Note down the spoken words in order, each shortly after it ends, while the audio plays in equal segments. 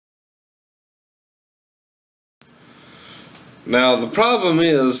Now, the problem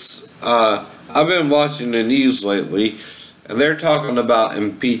is, I've been watching the news lately, and they're talking about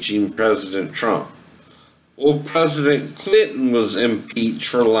impeaching President Trump. Well, President Clinton was impeached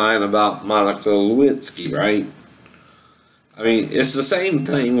for lying about Monica Lewinsky, right? I mean, it's the same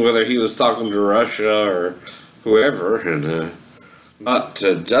thing whether he was talking to Russia or whoever, and not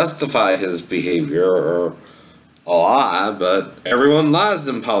to justify his behavior or a lie, but everyone lies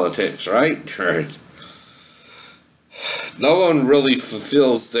in politics, right? Right. No one really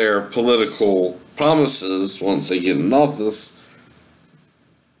fulfills their political promises once they get in office,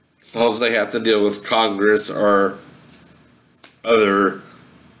 because they have to deal with Congress or other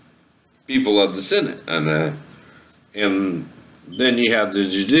people of the Senate, and then you have the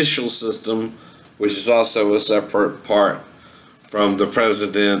judicial system, which is also a separate part from the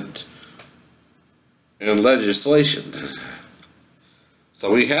president and legislation.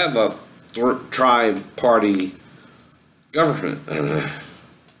 So we have a tri-party government,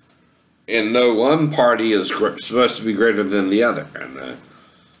 and no one party is supposed to be greater than the other, and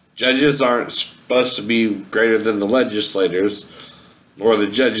judges aren't supposed to be greater than the legislators, or the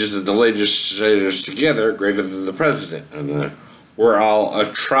judges and the legislators together greater than the president, and we're all a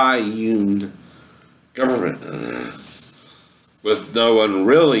triune government, with no one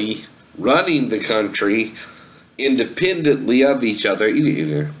really running the country independently of each other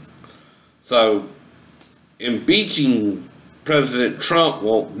either. So impeaching President Trump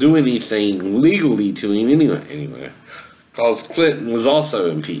won't do anything legally to him anyway, because Clinton was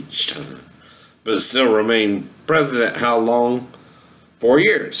also impeached, but still remained president. How long? 4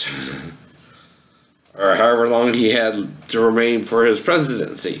 years. Or however long he had to remain for his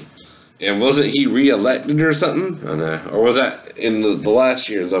presidency. And wasn't he re-elected or something? Or was that in the last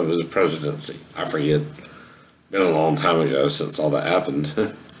years of his presidency? I forget. Been a long time ago since all that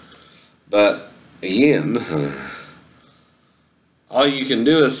happened. But again, all you can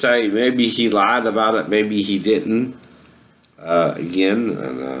do is say maybe he lied about it, maybe he didn't.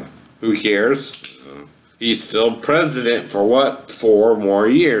 Who cares? He's still president for what? 4 more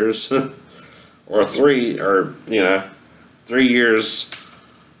years. Or 3, or 3 years,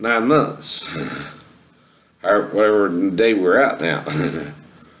 9 months. Or whatever day we're at now.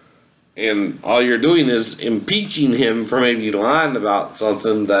 And all you're doing is impeaching him for maybe lying about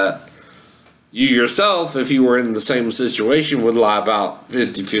something that you yourself, if you were in the same situation, would lie about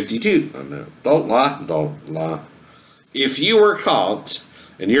 50-52. Don't lie. If you were caught,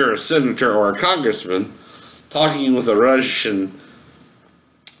 and you're a senator or a congressman, talking with a Russian,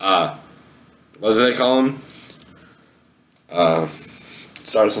 what do they call him?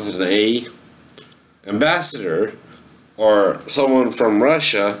 Starts with an A. Ambassador, or someone from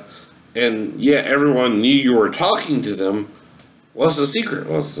Russia, and yet everyone knew you were talking to them, what's the secret?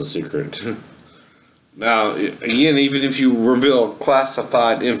 Now, again, even if you reveal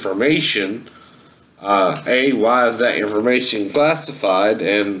classified information, why is that information classified,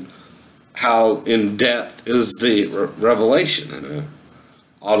 and how in depth is the revelation?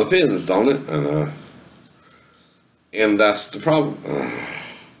 All depends, don't it? And that's the problem.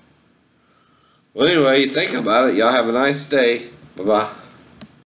 Well, anyway, think about it. Y'all have a nice day. Bye-bye.